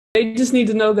they just need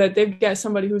to know that they've got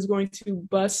somebody who's going to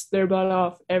bust their butt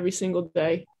off every single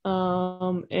day.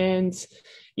 And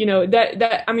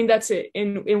that I mean that's it.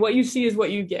 And what you see is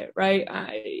what you get, right?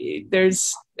 I'm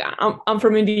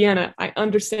from Indiana. I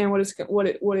understand what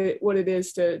it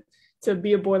is to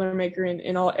be a Boilermaker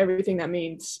and all everything that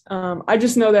means. I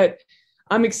just know that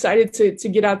I'm excited to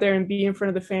get out there and be in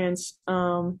front of the fans.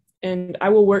 And I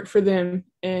will work for them.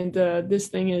 And this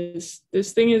thing is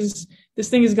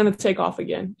going to take off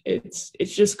again. It's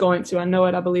just going to. I know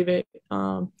it. I believe it.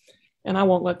 And I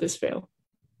won't let this fail.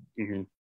 Mm-hmm.